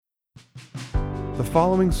The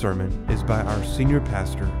following sermon is by our senior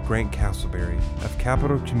pastor, Grant Castleberry of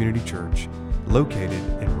Capital Community Church, located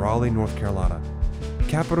in Raleigh, North Carolina.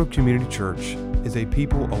 Capital Community Church is a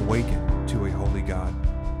people awakened to a holy God.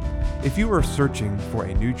 If you are searching for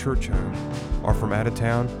a new church home, or from out of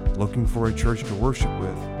town looking for a church to worship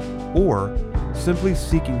with, or simply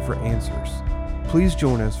seeking for answers, please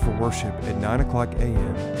join us for worship at 9 o'clock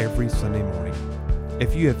a.m. every Sunday morning.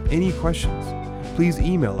 If you have any questions, please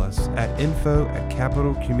email us at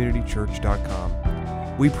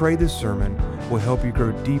info@capitalcommunitychurch.com. We pray this sermon will help you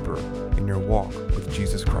grow deeper in your walk with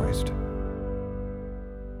Jesus Christ.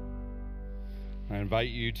 I invite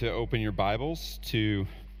you to open your Bibles to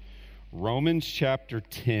Romans chapter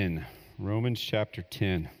 10. Romans chapter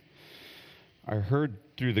 10. I heard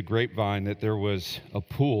through the grapevine that there was a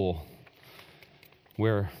pool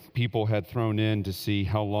where people had thrown in to see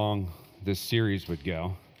how long this series would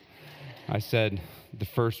go. I said the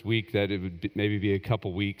first week that it would maybe be a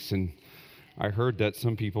couple weeks, and I heard that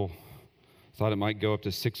some people thought it might go up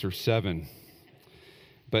to 6 or 7.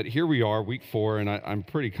 But here we are, week 4, and I'm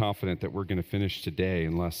pretty confident that we're going to finish today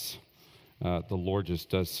unless the Lord just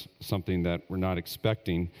does something that we're not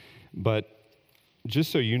expecting. But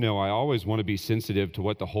just so you know, I always want to be sensitive to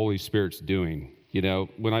what the Holy Spirit's doing. You know,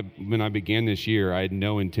 when I began this year, I had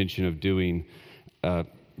no intention of doing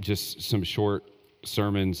just some short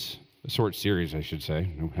sermons, a short series, I should say.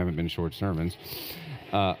 Haven't been short sermons.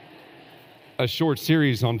 A short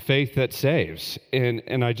series on faith that saves.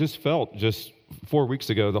 And I just felt 4 weeks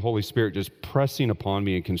ago, the Holy Spirit just pressing upon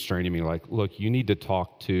me and constraining me like, look, you need to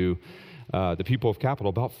talk to the people of Capital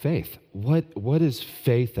about faith. What is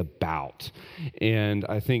faith about? And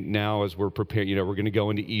I think now as we're preparing, we're going to go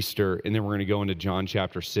into Easter, and then we're going to go into John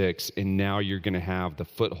chapter 6, and now you're going to have the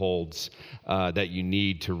footholds that you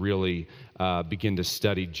need to really begin to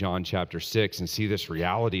study John chapter 6 and see this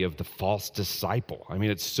reality of the false disciple. I mean,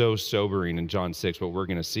 it's so sobering in John 6 what we're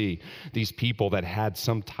going to see. These people that had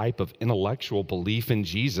some type of intellectual belief in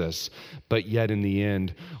Jesus, but yet in the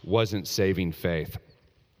end wasn't saving faith.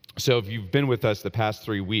 So if you've been with us the past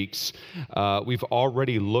 3 weeks, we've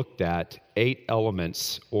already looked at 8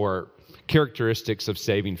 elements or characteristics of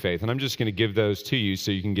saving faith. And I'm just going to give those to you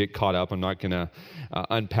so you can get caught up. I'm not going to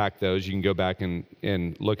unpack those. You can go back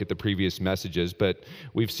and look at the previous messages. But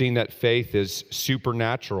we've seen that faith is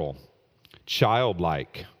supernatural,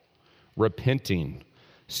 childlike, repenting,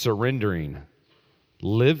 surrendering,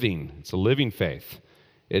 living. It's a living faith.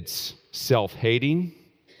 It's self-hating.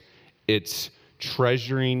 It's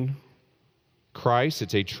treasuring Christ.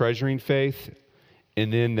 It's a treasuring faith,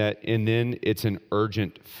 and then it's an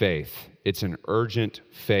urgent faith. It's an urgent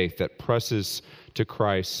faith that presses to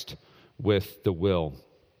Christ with the will.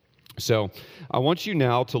 So I want you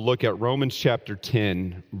now to look at Romans chapter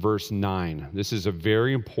 10, verse 9. This is a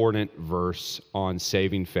very important verse on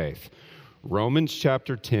saving faith. Romans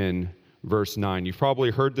chapter 10, verse 9. You've probably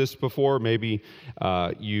heard this before. Maybe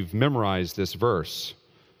you've memorized this verse.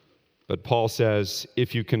 But Paul says,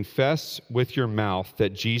 if you confess with your mouth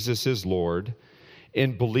that Jesus is Lord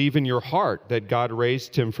and believe in your heart that God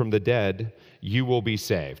raised him from the dead, you will be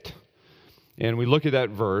saved. And we look at that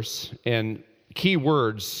verse, and key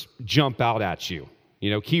words jump out at you.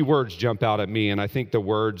 Key words jump out at me, and I think the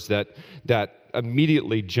words that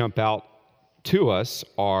immediately jump out to us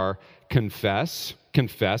are confess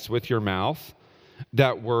with your mouth.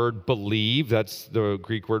 That word believe, that's the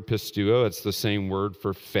Greek word pisteuo. It's the same word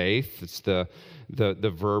for faith. It's the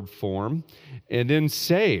verb form. And then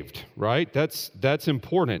saved, right? That's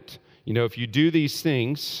important. If you do these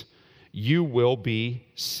things, you will be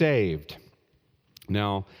saved.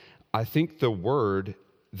 Now, I think the word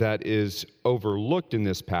that is overlooked in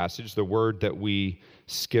this passage, the word that we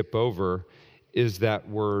skip over, is that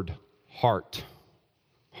word heart.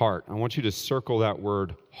 Heart. I want you to circle that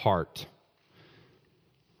word heart.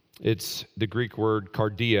 It's the Greek word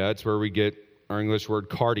cardia. It's where we get our English word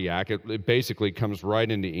cardiac. It basically comes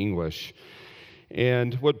right into English.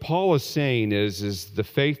 And what Paul is saying is the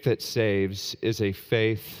faith that saves is a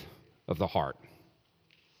faith of the heart.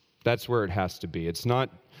 That's where it has to be. It's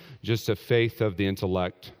not just a faith of the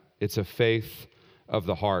intellect. It's a faith of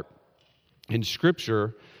the heart. In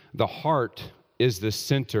Scripture, the heart is the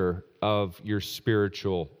center of your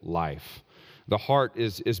spiritual life. The heart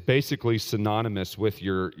is basically synonymous with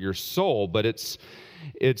your soul, but it's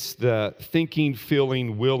the thinking,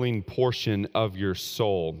 feeling, willing portion of your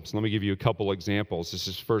soul. So let me give you a couple examples. This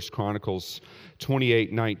is 1 Chronicles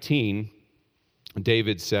 28:19.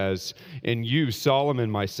 David says, "And you, Solomon,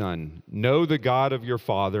 my son, know the God of your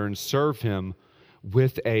father and serve him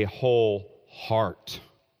with a whole heart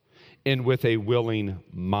and with a willing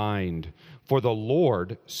mind. For the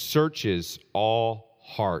Lord searches all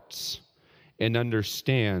hearts and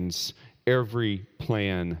understands every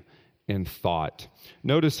plan and thought.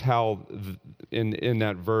 Notice how in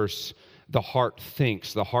that verse, the heart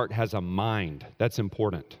thinks. The heart has a mind. That's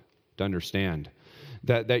important to understand.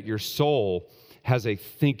 That your soul has a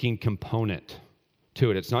thinking component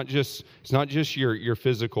to it. It's not just your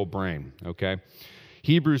physical brain, okay?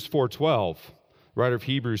 Hebrews 4:12, writer of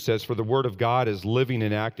Hebrews says, "For the word of God is living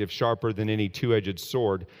and active, sharper than any two-edged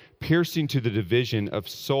sword, piercing to the division of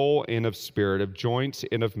soul and of spirit, of joints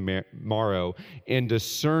and of marrow, and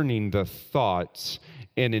discerning the thoughts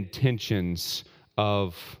and intentions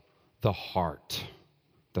of the heart."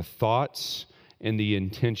 The thoughts and the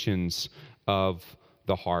intentions of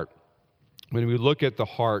the heart. When we look at the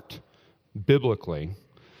heart biblically,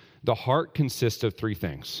 the heart consists of three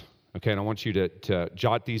things. Okay, and I want you to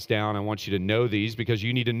jot these down. I want you to know these because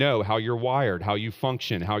you need to know how you're wired, how you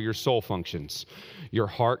function, how your soul functions. Your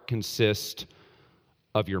heart consists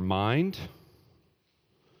of your mind.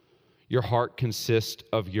 Your heart consists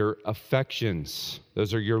of your affections.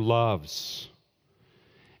 Those are your loves.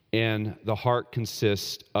 And the heart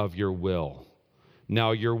consists of your will.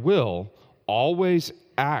 Now, your will always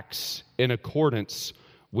acts in accordance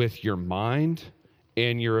with your mind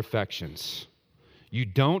and your affections. You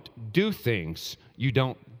don't do things you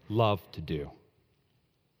don't love to do,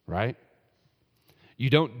 right? You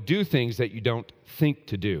don't do things that you don't think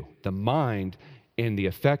to do. The mind and the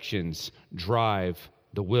affections drive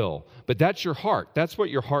the will. But that's your heart. That's what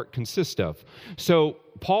your heart consists of. So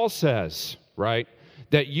Paul says, right,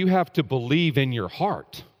 that you have to believe in your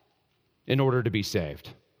heart in order to be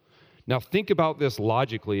saved. Now think about this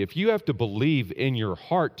logically. If you have to believe in your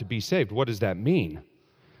heart to be saved, what does that mean?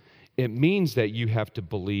 It means that you have to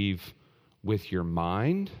believe with your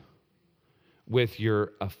mind, with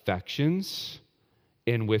your affections,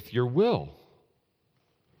 and with your will.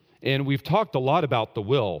 And we've talked a lot about the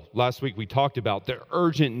will. Last week we talked about the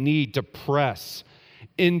urgent need to press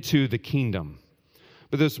into the kingdom.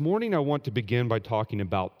 But this morning I want to begin by talking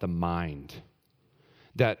about the mind.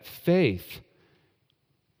 That faith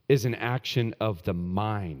is an action of the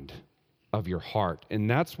mind, of your heart. And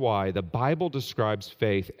that's why the Bible describes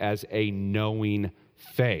faith as a knowing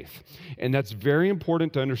faith. And that's very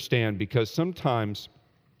important to understand because sometimes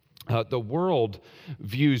the world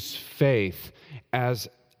views faith as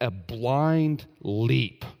a blind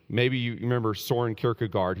leap. Maybe you remember Soren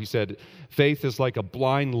Kierkegaard. He said, faith is like a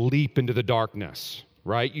blind leap into the darkness,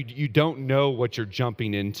 right? You don't know what you're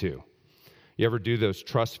jumping into. You ever do those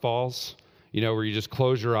trust falls? Where you just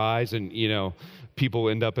close your eyes and, people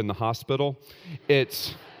end up in the hospital.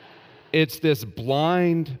 It's this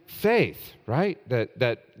blind faith, right?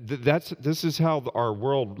 This is how our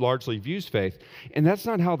world largely views faith. And that's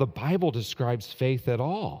not how the Bible describes faith at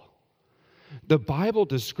all. The Bible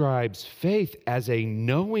describes faith as a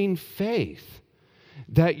knowing faith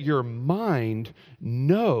that your mind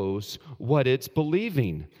knows what it's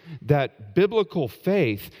believing. That biblical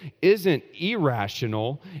faith isn't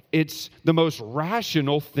irrational, it's the most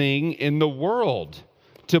rational thing in the world.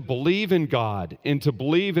 To believe in God and to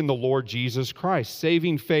believe in the Lord Jesus Christ.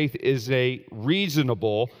 Saving faith is a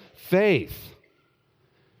reasonable faith.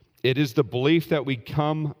 It is the belief that we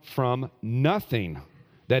come from nothing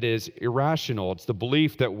that is irrational. It's the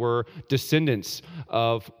belief that we're descendants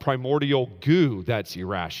of primordial goo that's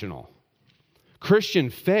irrational. Christian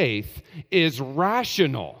faith is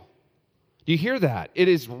rational. Do you hear that? It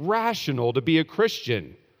is rational to be a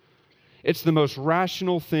Christian. It's the most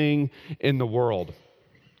rational thing in the world.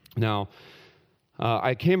 Now,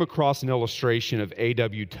 I came across an illustration of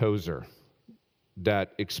A.W. Tozer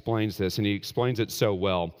that explains this, and he explains it so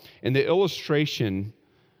well. And the illustration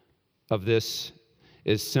of this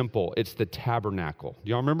is simple. It's the tabernacle. Do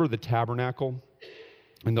y'all remember the tabernacle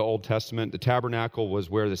in the Old Testament? The tabernacle was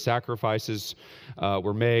where the sacrifices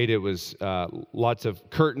were made. It was lots of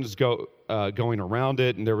curtains going around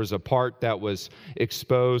it, and there was a part that was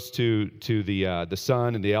exposed to the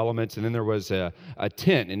sun and the elements, and then there was a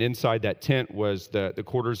tent, and inside that tent was the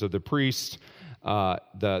quarters of the priest,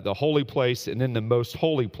 the holy place, and then the most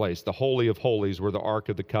holy place, the Holy of Holies, where the Ark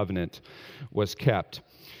of the Covenant was kept.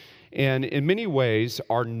 And in many ways,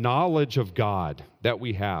 our knowledge of God that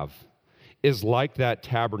we have is like that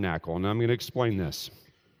tabernacle. And I'm going to explain this.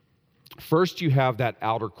 First, you have that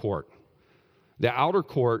outer court. The outer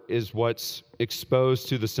court is what's exposed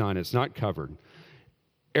to the sun. It's not covered.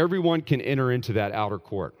 Everyone can enter into that outer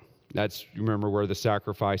court. That's, you remember, where the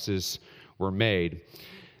sacrifices were made.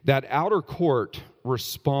 That outer court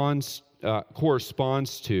corresponds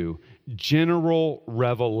to general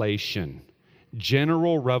revelation.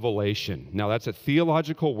 General revelation. Now, that's a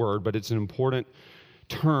theological word, but it's an important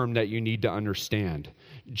term that you need to understand.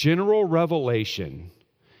 General revelation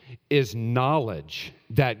is knowledge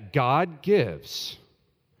that God gives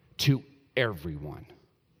to everyone.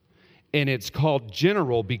 And it's called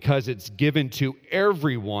general because it's given to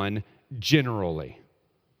everyone generally.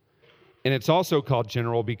 And it's also called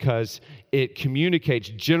general because it communicates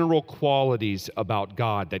general qualities about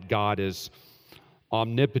God, that God is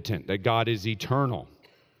omnipotent, that God is eternal.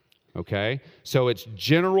 Okay? So it's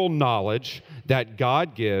general knowledge that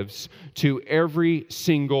God gives to every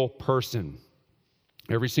single person.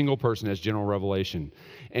 Every single person has general revelation.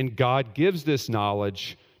 And God gives this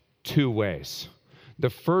knowledge two ways. The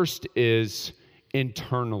first is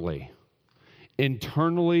internally.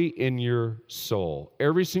 Internally in your soul.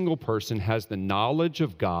 Every single person has the knowledge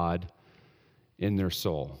of God in their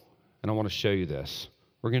soul. And I want to show you this.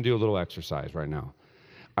 We're going to do a little exercise right now.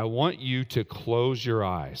 I want you to close your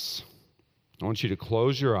eyes. I want you to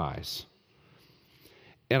close your eyes.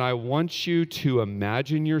 And I want you to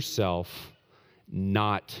imagine yourself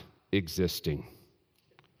not existing.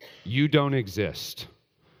 You don't exist.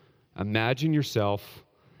 Imagine yourself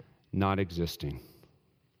not existing.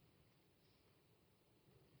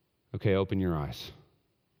 Okay, open your eyes.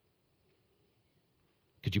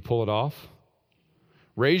 Could you pull it off?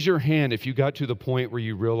 Raise your hand if you got to the point where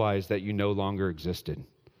you realized that you no longer existed.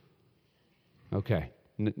 Okay,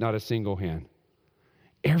 not a single hand.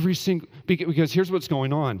 Because here's what's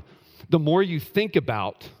going on. The more you think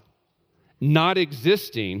about not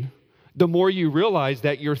existing, the more you realize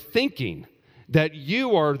that you're thinking, that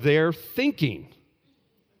you are there thinking.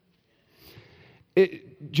 Do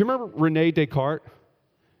you remember Rene Descartes?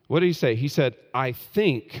 What did he say? He said, I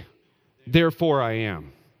think, therefore I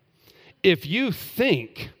am. If you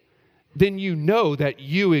think, then you know that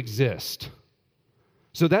you exist.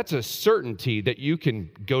 So that's a certainty that you can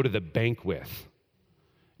go to the bank with.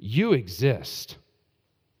 You exist.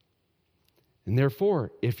 And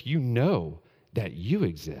therefore, if you know that you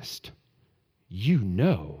exist, you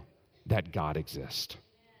know that God exists.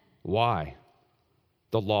 Why?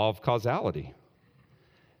 The law of causality.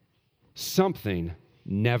 Something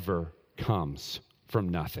never comes from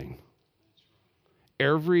nothing.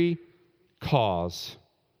 Every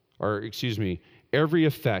every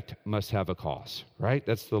effect must have a cause, right?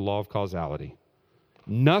 That's the law of causality.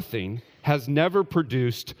 Nothing has never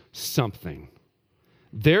produced something.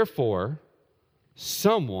 Therefore,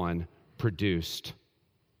 someone produced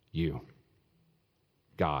you.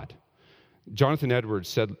 God. Jonathan Edwards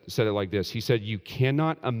said it like this. He said, you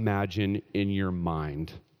cannot imagine in your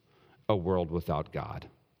mind a world without God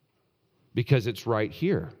because it's right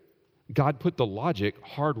here. God put the logic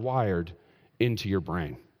hardwired into your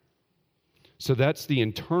brain. So that's the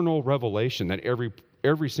internal revelation that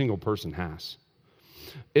every single person has.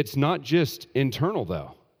 It's not just internal,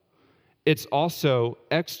 though. It's also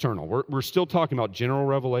external. We're still talking about general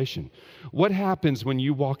revelation. What happens when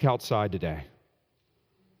you walk outside today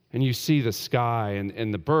and you see the sky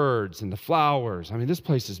and the birds and the flowers? I mean, this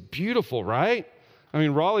place is beautiful, right? I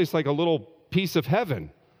mean, Raleigh's like a little piece of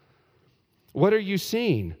heaven. What are you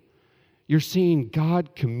seeing? You're seeing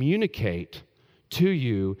God communicate to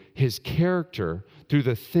you his character through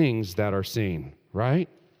the things that are seen, right?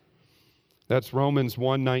 That's Romans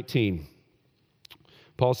 1:19.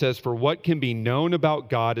 Paul says, for what can be known about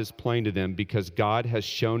God is plain to them because God has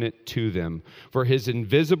shown it to them. For his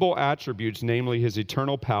invisible attributes, namely his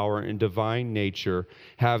eternal power and divine nature,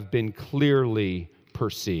 have been clearly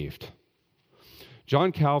perceived.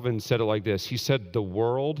 John Calvin said it like this. He said, the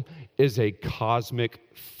world is a cosmic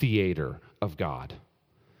theater of God.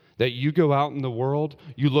 That you go out in the world,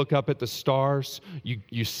 you look up at the stars,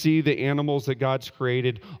 you see the animals that God's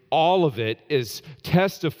created. All of it is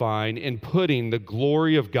testifying and putting the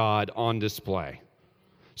glory of God on display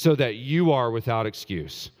so that you are without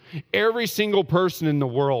excuse. Every single person in the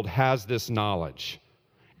world has this knowledge.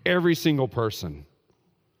 Every single person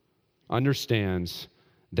understands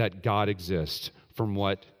that God exists from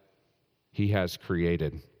what he has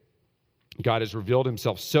created. God has revealed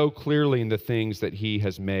himself so clearly in the things that he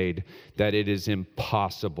has made that it is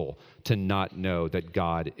impossible to not know that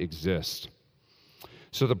God exists.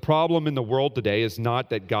 So the problem in the world today is not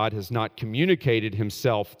that God has not communicated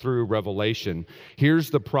himself through revelation. Here's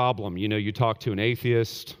the problem. You know, you talk to an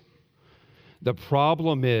atheist. The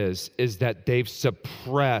problem is that they've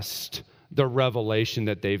suppressed the revelation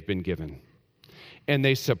that they've been given. And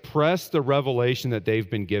they suppress the revelation that they've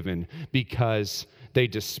been given because they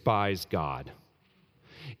despise God.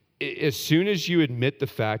 As soon as you admit the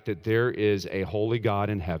fact that there is a holy God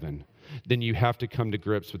in heaven, then you have to come to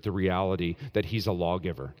grips with the reality that he's a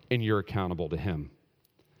lawgiver and you're accountable to him.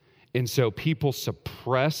 And so people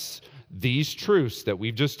suppress these truths that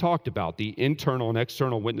we've just talked about, the internal and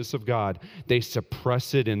external witness of God, they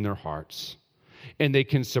suppress it in their hearts. And they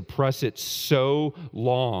can suppress it so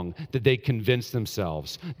long that they convince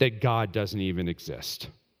themselves that God doesn't even exist.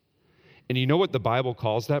 And you know what the Bible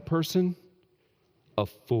calls that person? A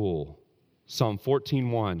fool. Psalm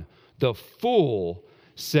 14:1. The fool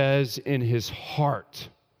says in his heart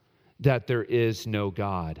that there is no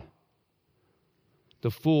God.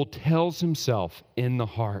 The fool tells himself in the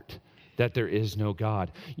heart that there is no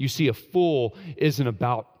God. You see, a fool isn't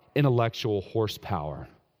about intellectual horsepower.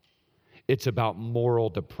 It's about moral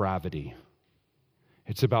depravity.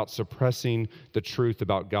 It's about suppressing the truth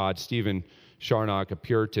about God. Stephen Charnock, a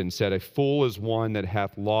Puritan, said, "A fool is one that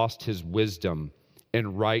hath lost his wisdom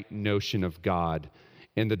and right notion of God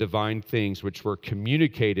and the divine things which were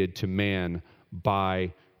communicated to man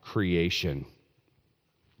by creation."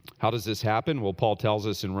 How does this happen? Well, Paul tells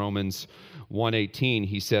us in Romans 1:18,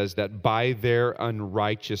 he says that by their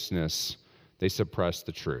unrighteousness they suppress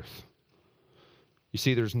the truth. You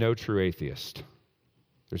see, there's no true atheist.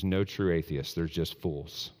 There's no true atheist. There's just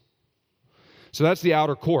fools. So that's the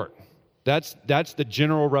outer court. That's the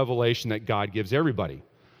general revelation that God gives everybody.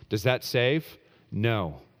 Does that save?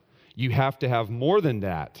 No. You have to have more than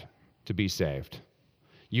that to be saved.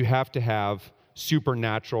 You have to have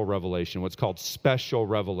supernatural revelation, what's called special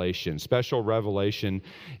revelation. Special revelation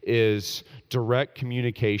is direct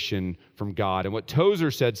communication from God. And what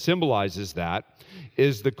Tozer said symbolizes that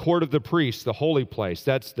is the court of the priest, the holy place.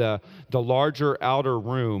 That's the larger outer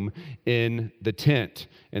room in the tent.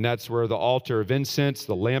 And that's where the altar of incense,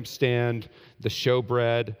 the lampstand, the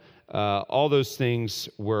showbread, all those things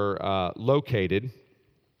were located.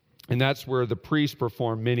 And that's where the priests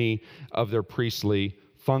perform many of their priestly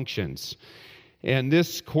functions. And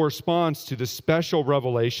this corresponds to the special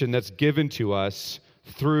revelation that's given to us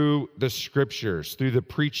through the Scriptures, through the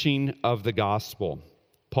preaching of the gospel.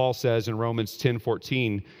 Paul says in Romans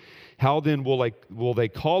 10:14, "How then will they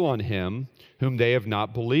call on him whom they have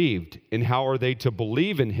not believed? And how are they to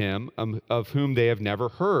believe in him of whom they have never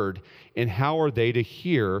heard? And how are they to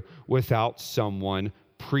hear without someone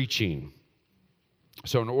preaching?"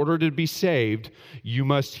 So in order to be saved, you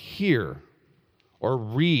must hear or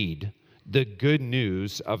read the good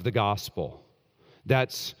news of the gospel.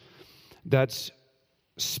 That's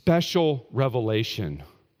special revelation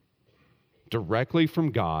directly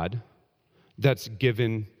from God that's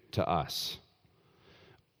given to us.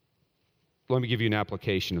 Let me give you an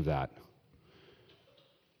application of that.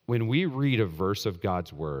 When we read a verse of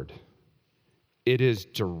God's word, it is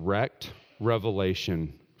direct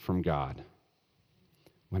revelation from God.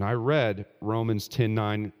 When I read Romans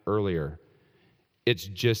 10:9 earlier, it's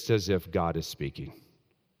just as if God is speaking.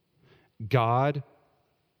 God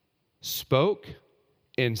spoke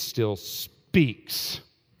and still speaks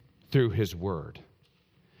through his word.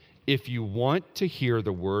 If you want to hear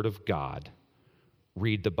the word of God,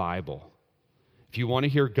 read the Bible. If you want to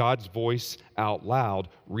hear God's voice out loud,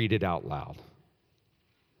 read it out loud.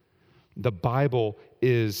 The Bible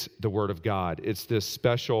is the Word of God. It's this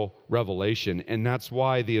special revelation, and that's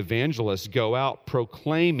why the evangelists go out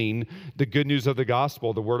proclaiming the good news of the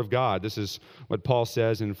gospel, the Word of God. This is what Paul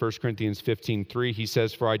says in 1 Corinthians 15:3. He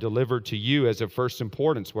says, "For I delivered to you as of first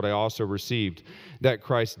importance what I also received, that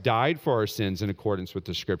Christ died for our sins in accordance with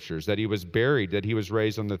the Scriptures, that he was buried, that he was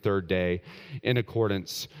raised on the third day in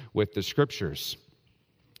accordance with the Scriptures."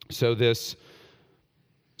 So this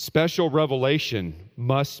special revelation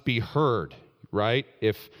must be heard, right?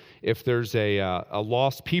 If there's a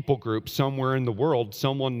lost people group somewhere in the world,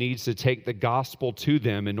 someone needs to take the gospel to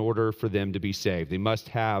them in order for them to be saved. They must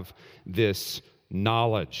have this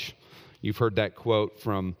knowledge. You've heard that quote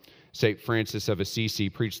from St. Francis of Assisi: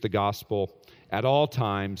 "Preach the gospel at all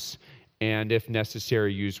times, and if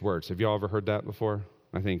necessary, use words." Have y'all ever heard that before?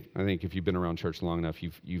 I think if you've been around church long enough,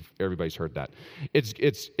 everybody's heard that.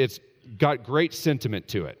 It's got great sentiment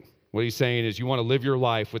to it. What he's saying is you want to live your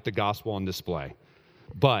life with the gospel on display.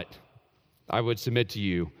 But I would submit to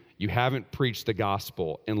you, you haven't preached the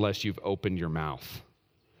gospel unless you've opened your mouth.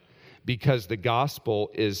 Because the gospel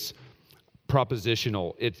is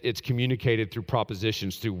propositional. It's communicated through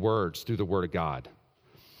propositions, through words, through the word of God.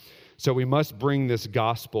 So we must bring this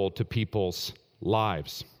gospel to people's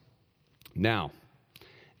lives. Now,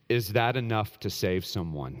 is that enough to save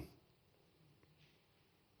someone?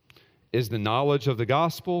 Is the knowledge of the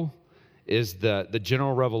gospel, is the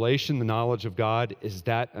general revelation, the knowledge of God, is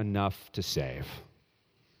that enough to save?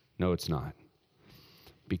 No, it's not.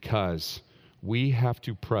 Because we have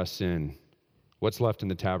to press in What's left in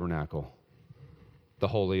the tabernacle? The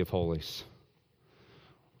Holy of Holies.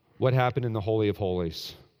 What happened in the Holy of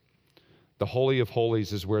Holies? The Holy of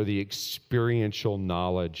Holies is where the experiential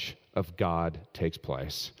knowledge of God takes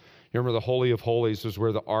place. You remember the Holy of Holies was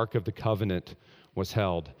where the Ark of the Covenant was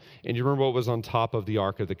held. And you remember what was on top of the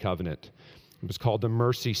Ark of the Covenant? It was called the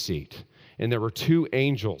mercy seat. And there were two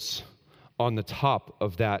angels on the top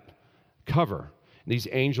of that cover. These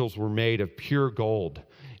angels were made of pure gold.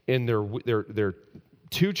 And their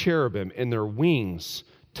two cherubim and their wings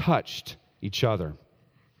touched each other.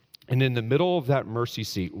 And in the middle of that mercy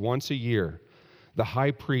seat, once a year, the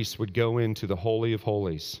high priest would go into the Holy of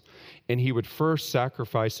Holies, and he would first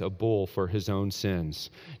sacrifice a bull for his own sins.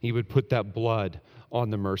 He would put that blood on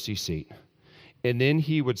the mercy seat. And then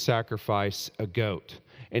he would sacrifice a goat,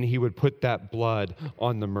 and he would put that blood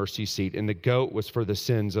on the mercy seat. And the goat was for the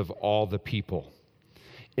sins of all the people.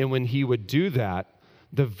 And when he would do that,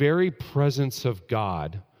 the very presence of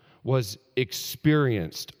God was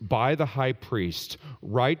experienced by the high priest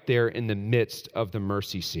right there in the midst of the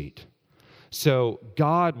mercy seat. So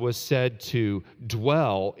God was said to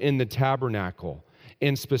dwell in the tabernacle,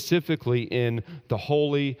 and specifically in the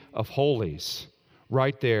Holy of Holies,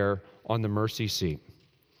 right there on the mercy seat.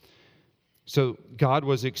 So God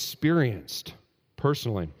was experienced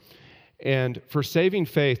personally. And for saving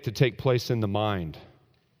faith to take place in the mind,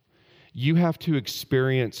 you have to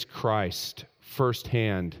experience Christ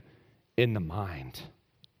firsthand in the mind.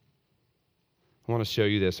 I want to show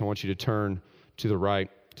you this. I want you to turn to the right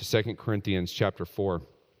to 2 Corinthians chapter 4.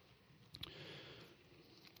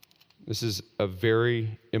 This is a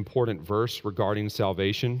very important verse regarding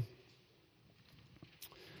salvation.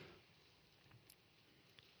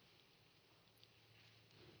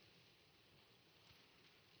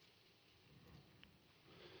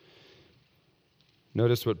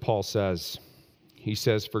 Notice what Paul says. He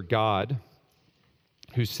says, "For God,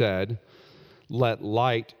 who said, 'Let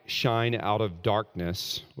light shine out of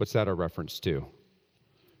darkness,'" what's that a reference to?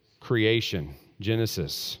 Creation,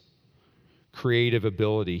 Genesis, creative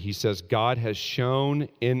ability. He says, "God has shown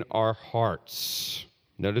in our hearts,"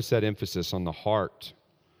 notice that emphasis on the heart,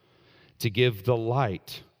 "to give the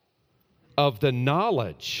light of the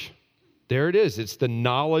knowledge." There it is. It's the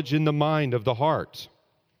knowledge in the mind of the heart.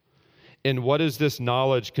 And what does this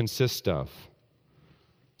knowledge consist of?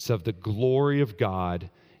 It's of the glory of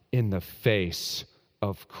God in the face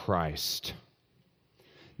of Christ.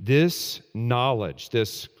 This knowledge,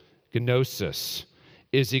 this gnosis,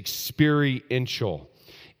 is experiential.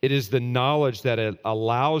 It is the knowledge that it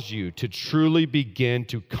allows you to truly begin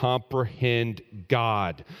to comprehend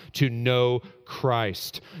God, to know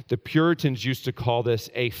Christ. The Puritans used to call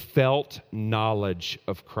this a felt knowledge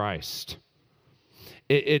of Christ.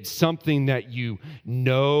 It's something that you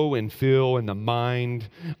know and feel in the mind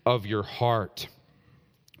of your heart.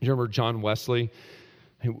 You remember John Wesley?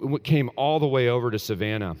 He came all the way over to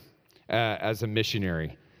Savannah as a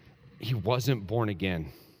missionary. He wasn't born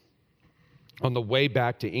again. On the way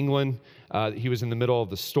back to England, he was in the middle of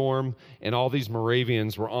the storm, and all these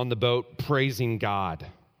Moravians were on the boat praising God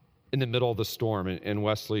in the middle of the storm. And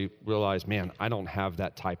Wesley realized, man, I don't have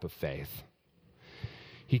that type of faith.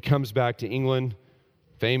 He comes back to England,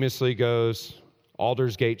 famously goes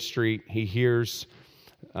Aldersgate Street. He hears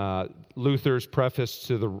Luther's preface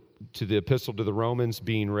to the epistle to the Romans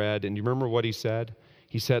being read. And you remember what he said?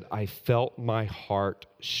 He said, "I felt my heart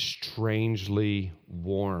strangely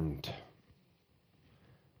warmed."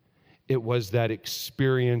 It was that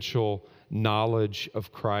experiential knowledge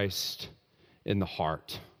of Christ in the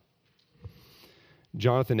heart.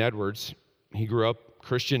 Jonathan Edwards, he grew up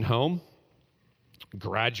Christian home,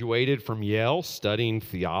 graduated from Yale studying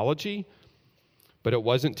theology, but it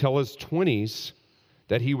wasn't till his 20s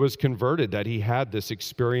that he was converted, that he had this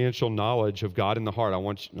experiential knowledge of God in the heart. I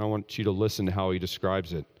want you to listen to how he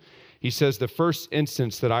describes it. He says, "The first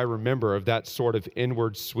instance that I remember of that sort of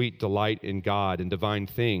inward sweet delight in God and divine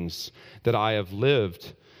things that I have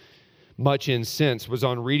lived much in since was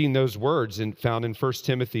on reading those words found in 1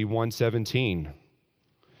 Timothy 1:17.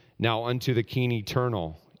 Now unto the King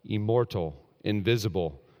eternal, immortal,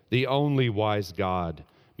 invisible, the only wise God,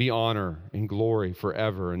 be honor and glory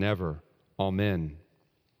forever and ever. Amen."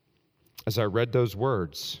 As I read those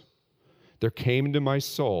words, there came into my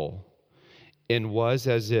soul and was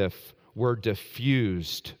as if were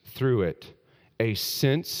diffused through it a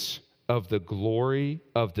sense of the glory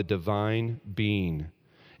of the divine being,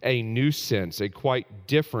 a new sense, a quite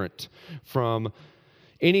different from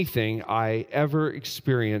anything I ever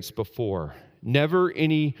experienced before. Never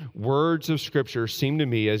any words of Scripture seemed to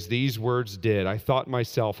me as these words did. I thought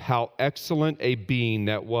myself, how excellent a being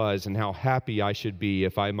that was, and how happy I should be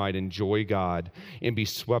if I might enjoy God and be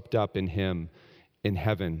swept up in Him in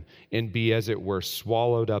heaven, and be, as it were,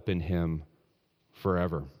 swallowed up in Him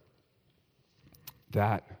forever.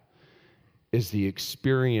 That is the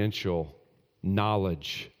experiential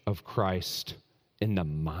knowledge of Christ in the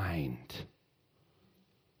mind.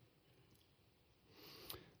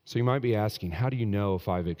 So you might be asking, how do you know if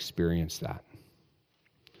I've experienced that?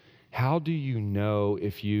 How do you know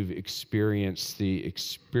if you've experienced the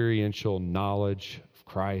experiential knowledge of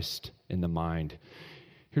Christ in the mind?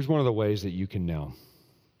 Here's one of the ways that you can know.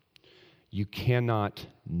 You cannot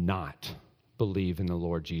not believe in the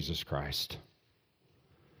Lord Jesus Christ.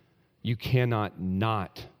 You cannot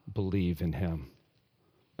not believe in Him.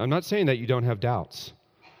 I'm not saying that you don't have doubts,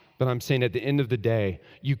 but I'm saying at the end of the day,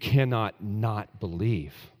 you cannot not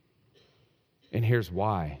believe. And here's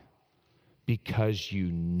why. Because you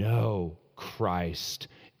know Christ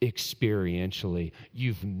experientially.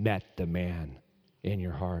 You've met the man in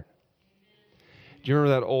your heart. Do you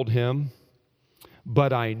remember that old hymn?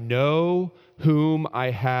 But I know whom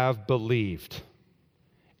I have believed,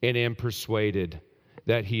 and am persuaded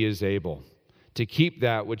that He is able to keep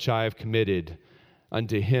that which I have committed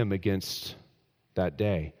unto Him against that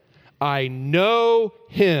day. I know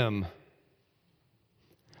Him.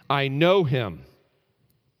 I know Him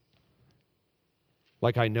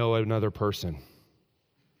like I know another person.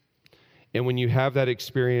 And when you have that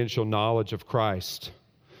experiential knowledge of Christ,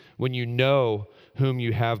 when you know whom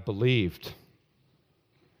you have believed,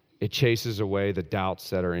 it chases away the doubts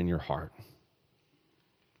that are in your heart,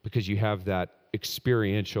 because you have that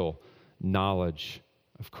experiential knowledge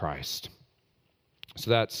of Christ. So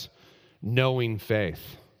that's knowing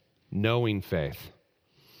faith. Knowing faith.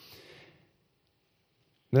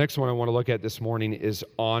 The next one I want to look at this morning is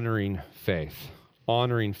honoring faith.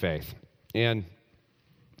 Honoring faith. And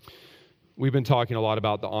we've been talking a lot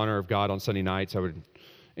about the honor of God on Sunday nights. I would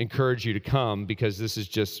encourage you to come, because this is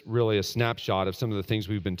just really a snapshot of some of the things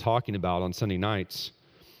we've been talking about on Sunday nights.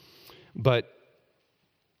 But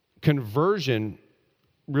conversion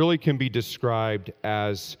really can be described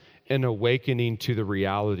as an awakening to the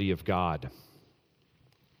reality of God.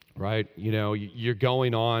 Right? You know, you're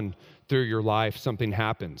going on through your life, something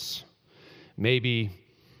happens. Maybe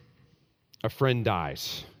a friend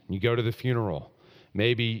dies, you go to the funeral.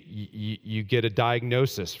 Maybe you get a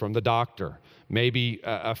diagnosis from the doctor. Maybe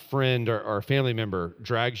a friend or a family member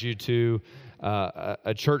drags you to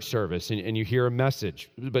a church service and you hear a message.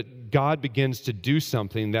 But God begins to do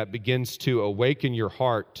something that begins to awaken your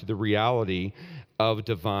heart to the reality of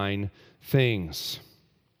divine things.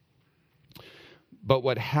 But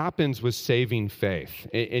what happens with saving faith,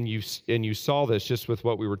 and you saw this just with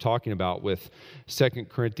what we were talking about with 2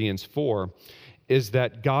 Corinthians 4, is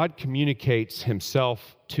that God communicates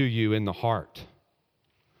Himself to you in the heart.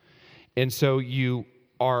 And so you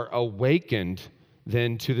are awakened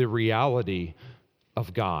then to the reality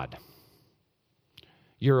of God.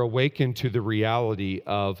 You're awakened to the reality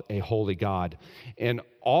of a holy God. And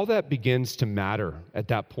all that begins to matter at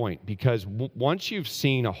that point, because once you've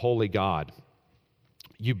seen a holy God,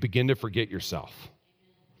 you begin to forget yourself.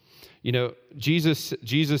 You know, Jesus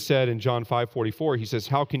said in John 5:44, He says,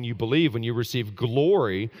 how can you believe when you receive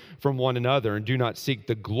glory from one another and do not seek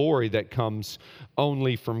the glory that comes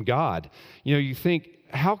only from God? You know, you think,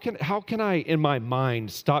 how can I, in my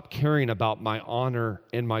mind, stop caring about my honor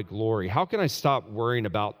and my glory? How can I stop worrying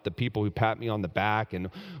about the people who pat me on the back and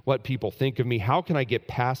what people think of me? How can I get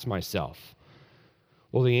past myself?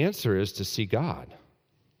 Well, the answer is to see God.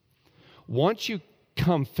 Once you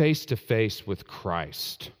come face to face with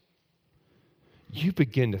Christ, you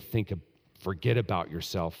begin to forget about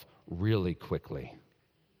yourself really quickly.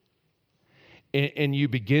 And you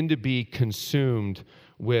begin to be consumed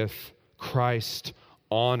with Christ's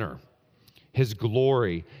honor, His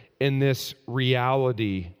glory, and this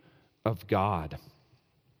reality of God.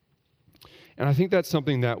 And I think that's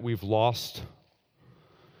something that we've lost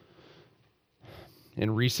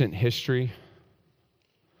in recent history.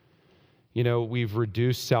 You know, we've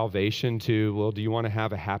reduced salvation to, well, do you want to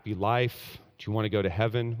have a happy life? Do you want to go to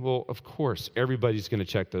heaven? Well, of course, everybody's going to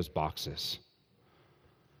check those boxes.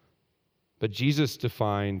 But Jesus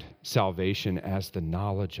defined salvation as the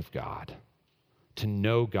knowledge of God, to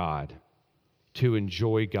know God, to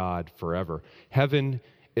enjoy God forever. Heaven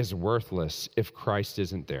is worthless if Christ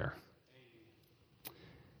isn't there.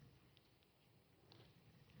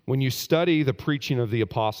 When you study the preaching of the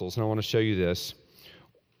apostles, and I want to show you this,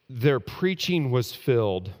 their preaching was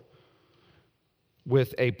filled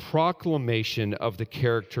with a proclamation of the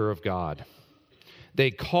character of God.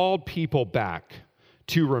 They called people back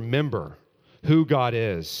to remember who God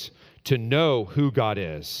is, to know who God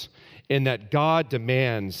is, and that God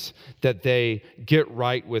demands that they get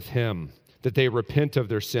right with him, that they repent of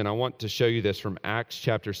their sin. I want to show you this from Acts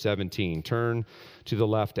chapter 17. Turn to the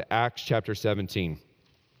left to Acts chapter 17.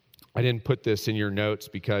 I didn't put this in your notes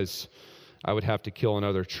because I would have to kill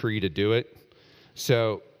another tree to do it.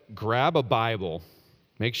 So grab a Bible,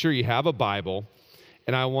 make sure you have a Bible,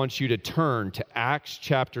 and I want you to turn to Acts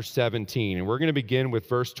chapter 17. And we're going to begin with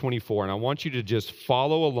verse 24. And I want you to just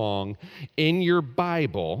follow along in your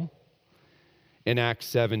Bible in Acts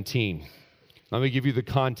 17. Let me give you the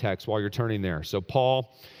context while you're turning there. So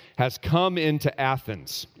Paul has come into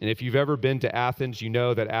Athens. And if you've ever been to Athens, you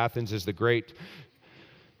know that Athens is the great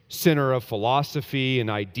center of philosophy and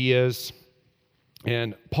ideas.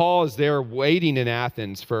 And Paul is there waiting in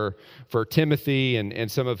Athens for Timothy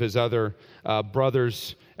and some of his other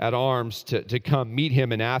brothers at arms to come meet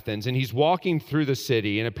him in Athens. And he's walking through the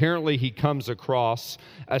city, and apparently he comes across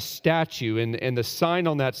a statue, and the sign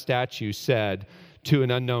on that statue said, "To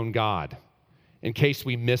an unknown God," in case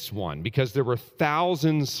we miss one, because there were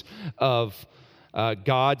thousands of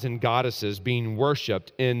gods and goddesses being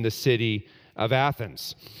worshipped in the city of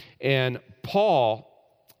Athens. And Paul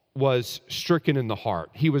was stricken in the heart.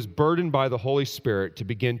 He was burdened by the Holy Spirit to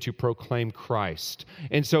begin to proclaim Christ.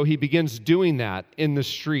 And so he begins doing that in the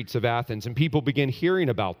streets of Athens, and people begin hearing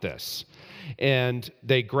about this. And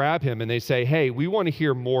they grab him and they say, "Hey, we want to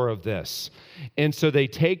hear more of this." And so they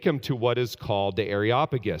take him to what is called the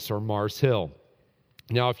Areopagus, or Mars Hill.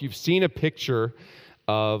 Now, if you've seen a picture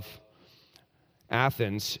of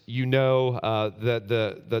Athens, you know that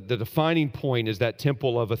the defining point is that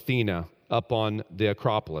temple of Athena up on the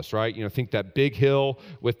Acropolis, right? You know, think that big hill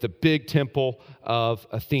with the big temple of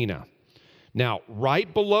Athena. Now,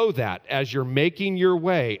 right below that, as you're making your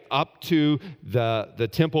way up to the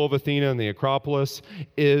temple of Athena and the Acropolis,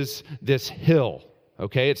 is this hill.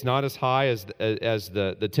 Okay, it's not as high as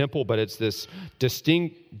the temple, but it's this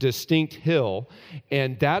distinct hill,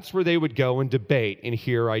 and that's where they would go and debate and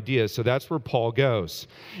hear ideas. So that's where Paul goes,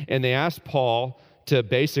 and they asked Paul to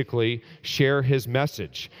basically share his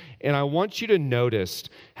message. And I want you to notice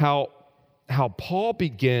how Paul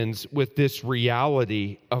begins with this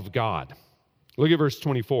reality of God. Look at verse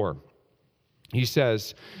 24. He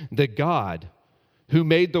says, "The God who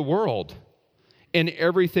made the world and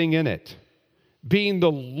everything in it, being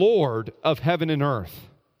the Lord of heaven and earth,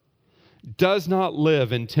 does not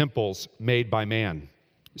live in temples made by man."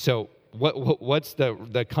 So what's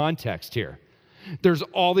the context here? There's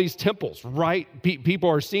all these temples, right? People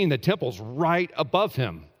are seeing the temples right above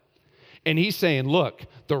him. And he's saying, look,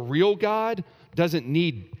 the real God doesn't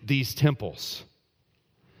need these temples.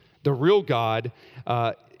 The real God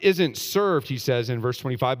isn't served, he says in verse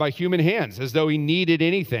 25, by human hands, as though he needed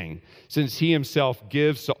anything, since he himself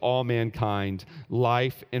gives to all mankind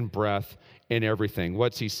life and breath and everything.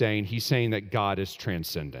 What's he saying? He's saying that God is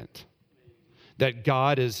transcendent. That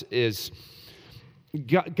God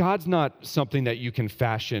God's not something that you can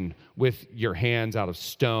fashion with your hands out of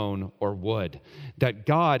stone or wood. That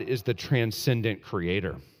God is the transcendent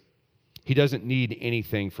creator. He doesn't need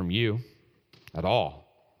anything from you at all.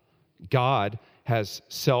 God has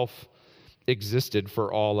self-existed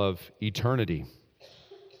for all of eternity.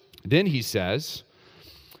 Then he says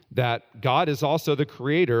that God is also the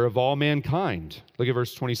creator of all mankind. Look at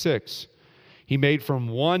verse 26. He made from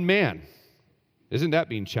one man. Isn't that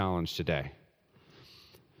being challenged today?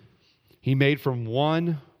 He made from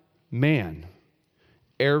one man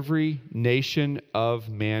every nation of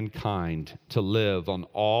mankind to live on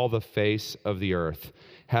all the face of the earth,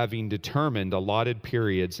 having determined allotted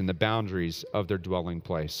periods and the boundaries of their dwelling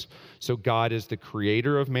place. So God is the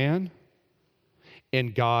creator of man,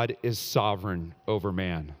 and God is sovereign over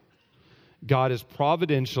man. God is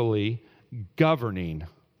providentially governing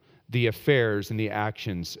the affairs and the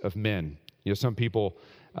actions of men. You know, some people,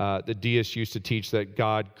 the deists used to teach that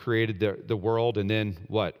God created the world and then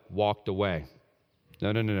what? Walked away.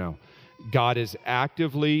 No. God is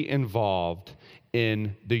actively involved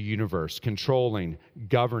in the universe, controlling,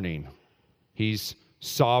 governing. He's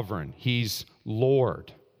sovereign. He's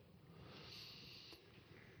Lord.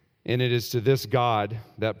 And it is to this God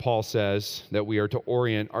that Paul says that we are to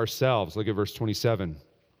orient ourselves. Look at verse 27.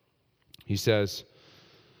 He says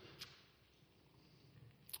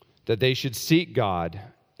that they should seek God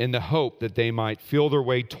in the hope that they might feel their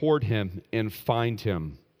way toward him and find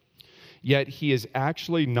him. Yet he is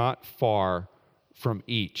actually not far from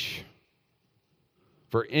each.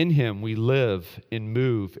 For in him we live and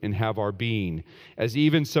move and have our being, as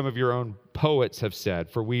even some of your own poets have said,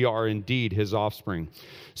 for we are indeed his offspring.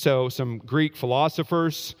 So some Greek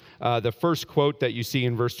philosophers, the first quote that you see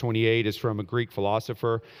in verse 28 is from a Greek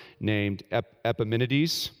philosopher named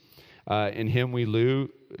Epimenides. In him we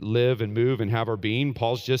live and move and have our being.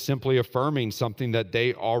 Paul's just simply affirming something that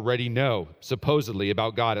they already know, supposedly,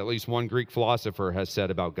 about God. At least one Greek philosopher has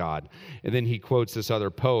said about God. And then he quotes this other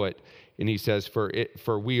poet, and he says,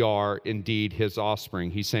 for we are indeed his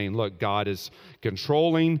offspring. He's saying, look, God is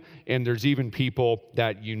controlling, and there's even people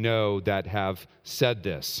that you know that have said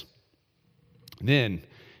this. Then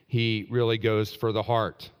he really goes for the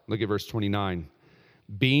heart. Look at verse 29.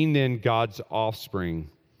 Being then God's offspring,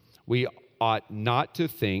 we ought not to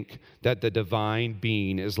think that the divine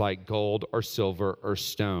being is like gold or silver or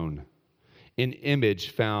stone, an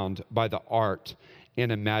image found by the art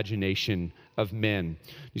and imagination of men.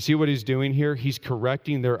 You see what he's doing here? He's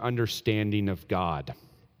correcting their understanding of God.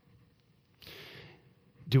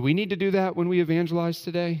 Do we need to do that when we evangelize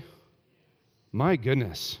today? My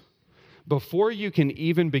goodness. Before you can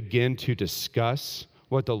even begin to discuss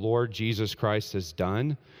what the Lord Jesus Christ has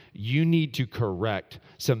done, you need to correct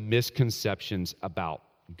some misconceptions about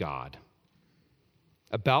God,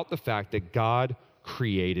 about the fact that God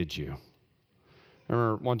created you. I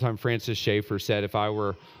remember one time Francis Schaeffer said, if I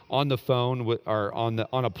were on the phone or on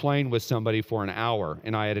a plane with somebody for an hour,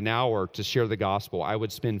 and I had an hour to share the gospel, I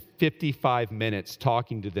would spend 55 minutes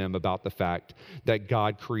talking to them about the fact that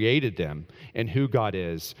God created them and who God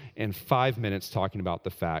is, and 5 minutes talking about the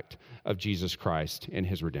fact of Jesus Christ and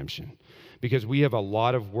his redemption. Because we have a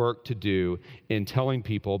lot of work to do in telling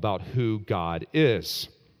people about who God is.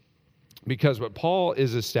 Because what Paul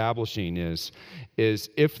is establishing is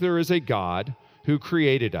if there is a God who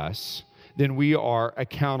created us, then we are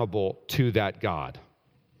accountable to that God.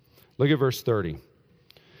 Look at verse 30.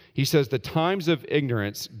 He says, the times of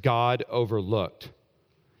ignorance God overlooked,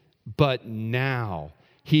 but now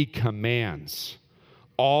he commands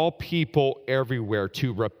all people everywhere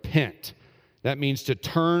to repent. That means to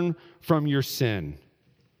turn from your sin.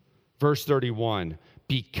 Verse 31,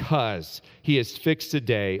 because he has fixed a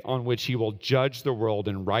day on which he will judge the world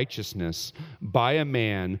in righteousness by a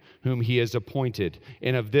man whom he has appointed.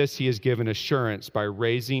 And of this he has given assurance by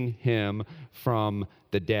raising him from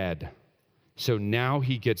the dead. So now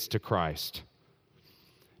he gets to Christ.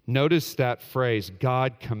 Notice that phrase,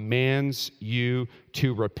 God commands you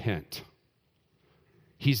to repent.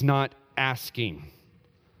 He's not asking.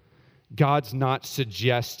 God's not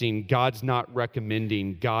suggesting, God's not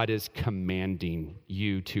recommending, God is commanding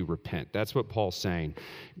you to repent. That's what Paul's saying.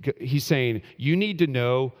 He's saying, you need to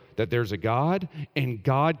know that there's a God, and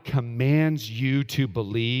God commands you to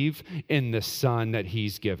believe in the Son that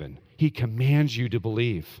he's given. He commands you to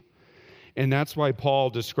believe. And that's why Paul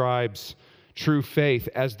describes true faith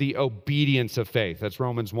as the obedience of faith. That's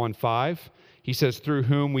Romans 1:5. He says, through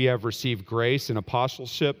whom we have received grace and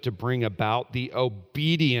apostleship to bring about the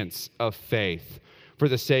obedience of faith for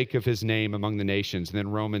the sake of his name among the nations. And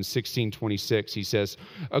then Romans 16:26, he says,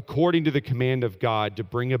 according to the command of God to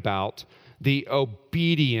bring about the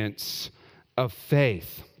obedience of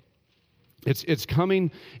faith. It's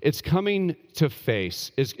coming to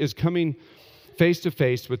face to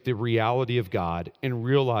face with the reality of God and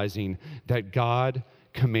realizing that God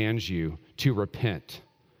commands you to repent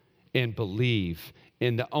and believe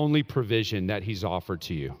in the only provision that he's offered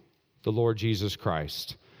to you, the Lord Jesus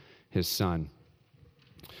Christ, his Son.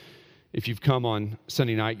 If you've come on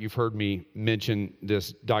Sunday night, you've heard me mention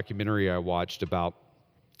this documentary I watched about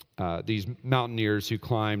these mountaineers who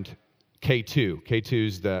climbed K2. K2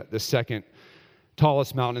 is the second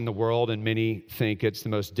tallest mountain in the world, and many think it's the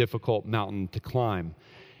most difficult mountain to climb.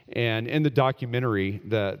 And in the documentary,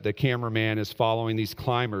 the cameraman is following these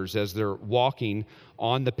climbers as they're walking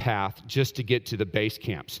on the path just to get to the base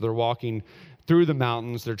camp. So they're walking through the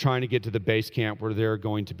mountains. They're trying to get to the base camp where they're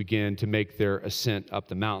going to begin to make their ascent up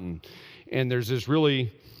the mountain. And there's this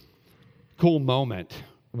really cool moment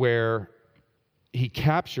where he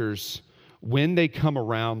captures when they come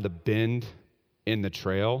around the bend in the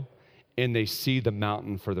trail and they see the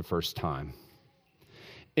mountain for the first time.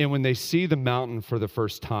 And when they see the mountain for the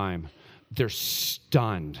first time, they're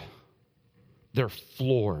stunned. They're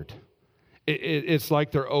floored. It's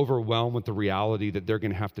like they're overwhelmed with the reality that they're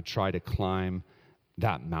going to have to try to climb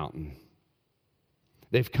that mountain.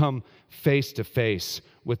 They've come face to face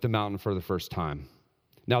with the mountain for the first time.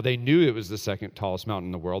 Now, they knew it was the second tallest mountain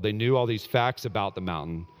in the world. They knew all these facts about the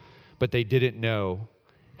mountain, but they didn't know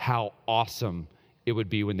how awesome it would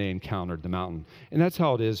be when they encountered the mountain. And that's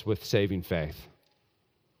how it is with saving faith.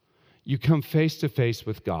 You come face to face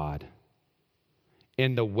with God,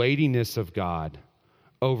 and the weightiness of God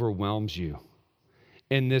overwhelms you.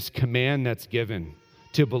 And this command that's given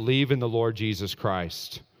to believe in the Lord Jesus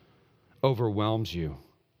Christ overwhelms you.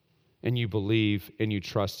 And you believe and you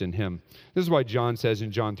trust in him. This is why John says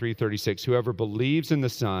in John 3:36, whoever believes in the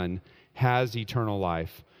Son has eternal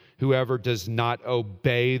life. Whoever does not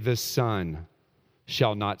obey the Son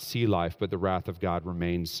shall not see life, but the wrath of God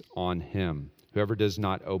remains on him. Whoever does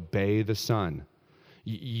not obey the Son.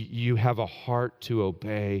 You have a heart to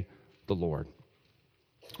obey the Lord.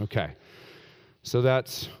 Okay, so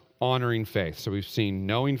that's honoring faith. So we've seen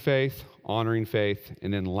knowing faith, honoring faith,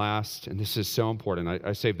 and then last, and this is so important,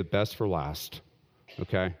 I saved the best for last,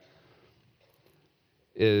 okay,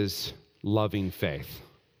 is loving faith.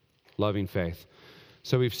 Loving faith.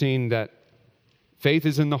 So we've seen that faith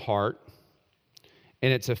is in the heart,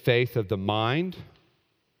 and it's a faith of the mind,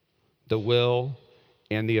 the will,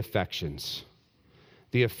 and the affections.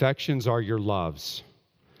 The affections are your loves.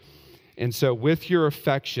 And so with your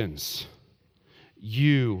affections,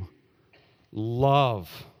 you love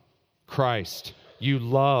Christ. You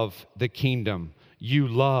love the kingdom. You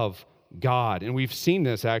love God. And we've seen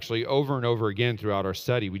this actually over and over again throughout our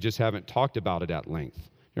study. We just haven't talked about it at length.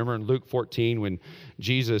 Remember in Luke 14 when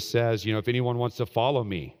Jesus says, if anyone wants to follow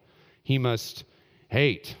me, he must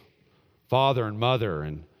hate father and mother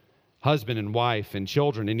and husband and wife and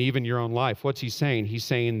children and even your own life. What's he saying? He's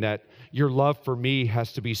saying that your love for me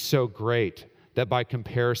has to be so great that by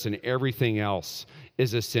comparison, everything else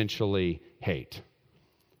is essentially hate.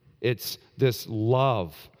 It's this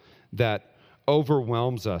love that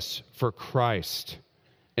overwhelms us for Christ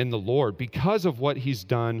and the Lord because of what he's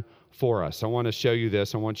done for us. I want to show you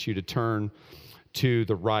this. I want you to turn to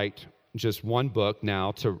the right, just one book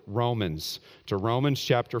now, to Romans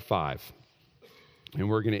chapter 5. And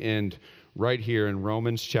we're going to end right here in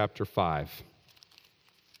Romans chapter 5.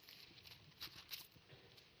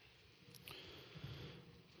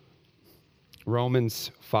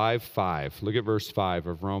 Romans 5:5. Look at verse 5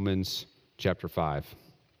 of Romans chapter 5.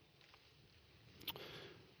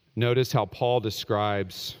 Notice how Paul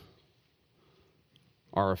describes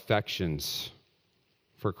our affections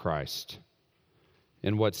for Christ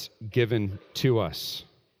and what's given to us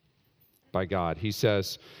by God. He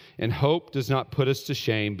says, and hope does not put us to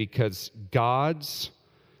shame because God's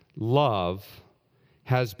love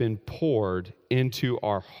has been poured into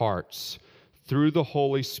our hearts through the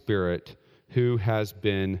Holy Spirit who has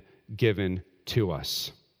been given to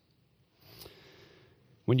us.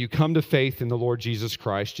 When you come to faith in the Lord Jesus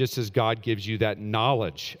Christ, just as God gives you that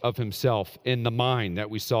knowledge of himself in the mind that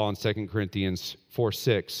we saw in 2 Corinthians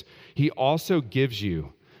 4:6, he also gives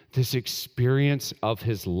you this experience of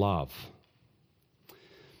his love.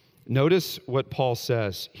 Notice what Paul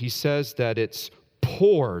says. He says that it's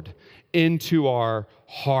poured into our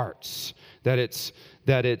hearts, that it's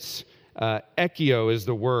ekio is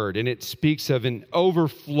the word, and it speaks of an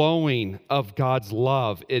overflowing of God's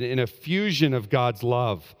love, an effusion of God's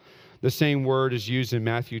love. The same word is used in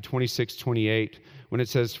Matthew 26:28 when it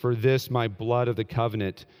says, for this my blood of the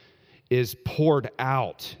covenant is poured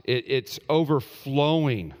out. It's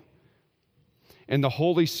overflowing. And the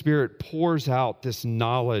Holy Spirit pours out this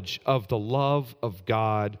knowledge of the love of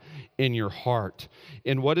God in your heart.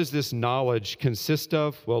 And what does this knowledge consist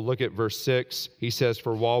of? Well, look at verse 6. He says,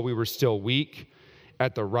 for while we were still weak,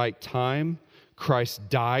 at the right time, Christ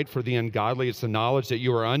died for the ungodly. It's the knowledge that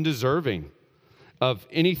you are undeserving of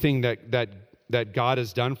anything that God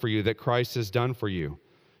has done for you, that Christ has done for you.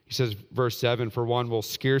 He says, verse 7, for one will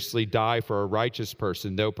scarcely die for a righteous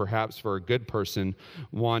person, though perhaps for a good person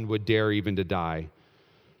one would dare even to die.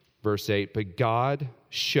 Verse 8, but God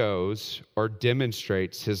shows or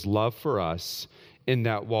demonstrates his love for us in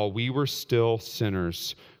that while we were still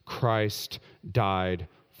sinners, Christ died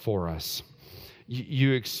for us.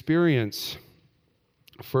 You experience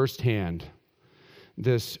firsthand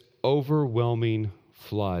this overwhelming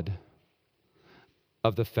flood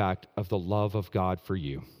of the fact of the love of God for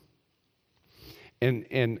you.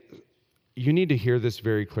 And you need to hear this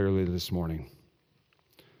very clearly this morning.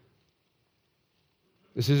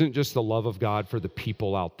 This isn't just the love of God for the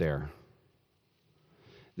people out there.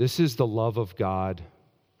 This is the love of God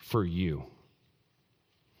for you.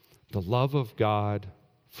 The love of God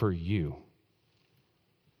for you.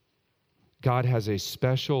 God has a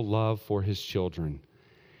special love for his children,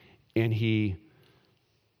 and he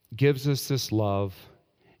gives us this love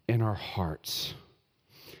in our hearts.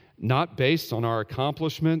 Not based on our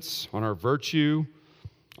accomplishments, on our virtue,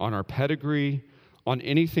 on our pedigree, on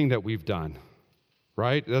anything that we've done.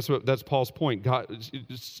 Right? That's Paul's point.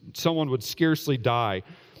 Someone would scarcely die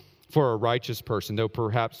for a righteous person, though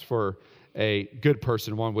perhaps for a good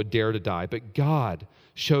person, one would dare to die. But God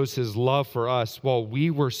shows his love for us while we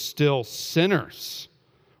were still sinners,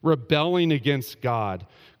 rebelling against God.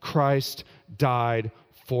 Christ died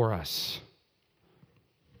for us.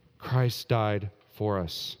 Christ died for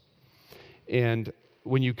us. And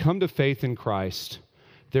when you come to faith in Christ,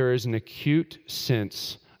 there is an acute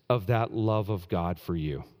sense of that love of God for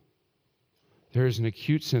you. There is an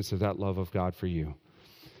acute sense of that love of God for you.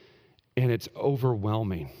 And it's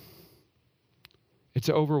overwhelming. It's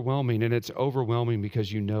overwhelming, and it's overwhelming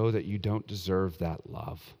because you know that you don't deserve that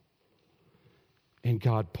love. And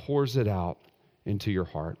God pours it out into your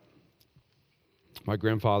heart. My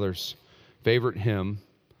grandfather's favorite hymn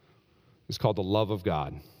is called The Love of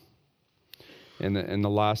God. And the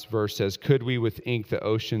last verse says, could we with ink the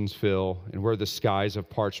oceans fill, and were the skies of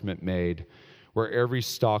parchment made, where every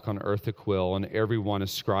stalk on earth a quill, and every one a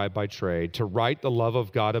scribe by trade, to write the love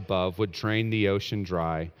of God above would drain the ocean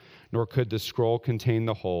dry, nor could the scroll contain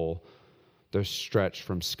the whole, though stretched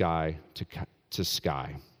from sky to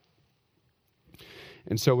sky.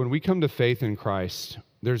 And so when we come to faith in Christ,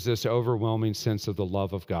 there's this overwhelming sense of the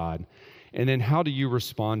love of God. And then how do you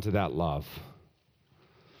respond to that love?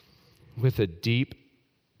 With a deep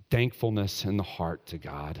thankfulness in the heart to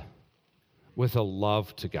God, with a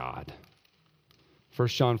love to God. 1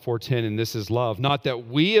 John 4:10, and this is love, not that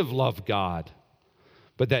we have loved God,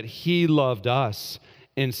 but that he loved us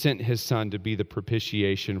and sent his son to be the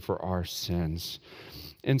propitiation for our sins.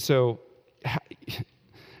 And so,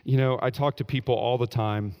 you know, I talk to people all the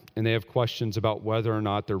time, and they have questions about whether or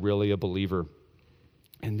not they're really a believer.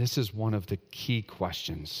 And this is one of the key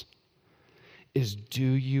questions, is do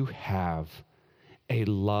you have a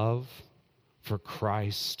love for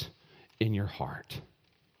Christ in your heart?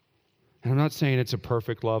 And I'm not saying it's a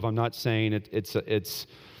perfect love. I'm not saying it's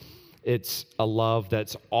a love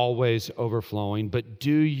that's always overflowing, but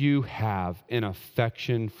do you have an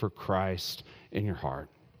affection for Christ in your heart?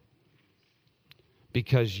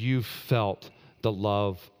 Because you've felt the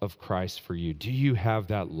love of Christ for you. Do you have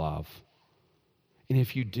that love? And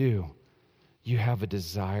if you do, you have a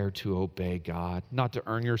desire to obey God, not to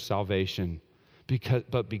earn your salvation,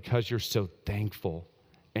 but because you're so thankful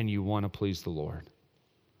and you want to please the Lord.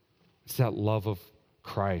 It's that love of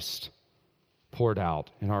Christ poured out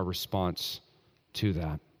in our response to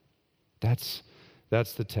that. That's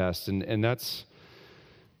the test. And that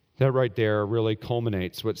right there really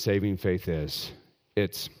culminates what saving faith is.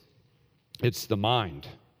 It's the mind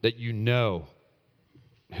that you know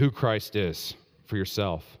who Christ is for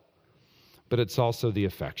yourself. But it's also the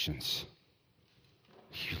affections.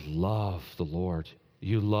 You love the Lord.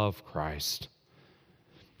 You love Christ.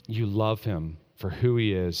 You love him for who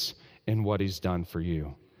he is and what he's done for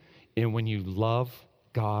you. And when you love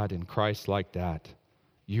God and Christ like that,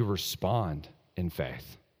 you respond in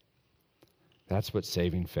faith. That's what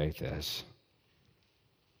saving faith is.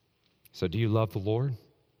 So do you love the Lord?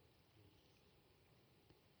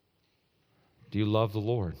 Do you love the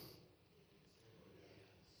Lord?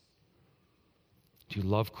 Do you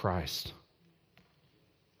love Christ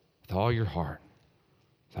with all your heart,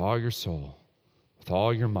 with all your soul, with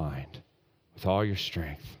all your mind, with all your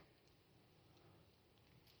strength?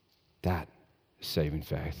 That is saving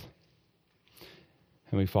faith.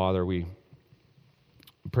 Heavenly Father, we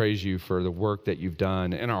praise you for the work that you've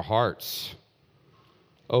done in our hearts,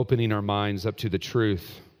 opening our minds up to the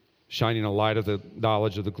truth, shining a light of the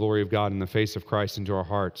knowledge of the glory of God in the face of Christ into our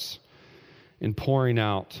hearts, and pouring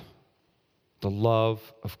out the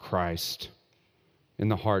love of Christ in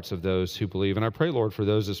the hearts of those who believe. And I pray, Lord, for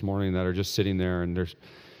those this morning that are just sitting there and they're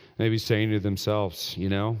maybe saying to themselves, you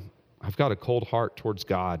know, I've got a cold heart towards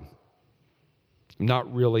God. I'm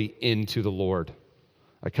not really into the Lord.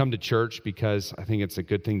 I come to church because I think it's a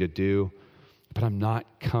good thing to do, but I'm not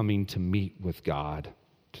coming to meet with God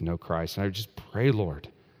to know Christ. And I just pray, Lord,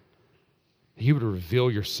 that you would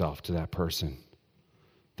reveal yourself to that person,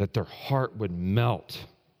 that their heart would melt,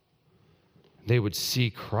 they would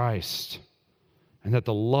see Christ, and that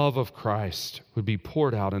the love of Christ would be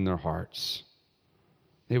poured out in their hearts.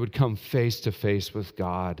 They would come face to face with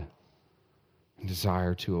God and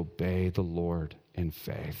desire to obey the Lord in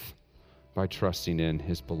faith by trusting in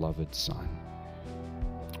his beloved Son.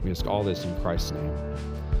 We ask all this in Christ's name.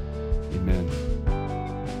 Amen.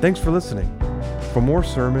 Thanks for listening. For more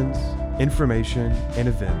sermons, information, and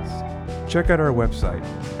events, check out our website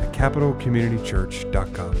at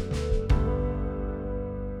capitalcommunitychurch.com.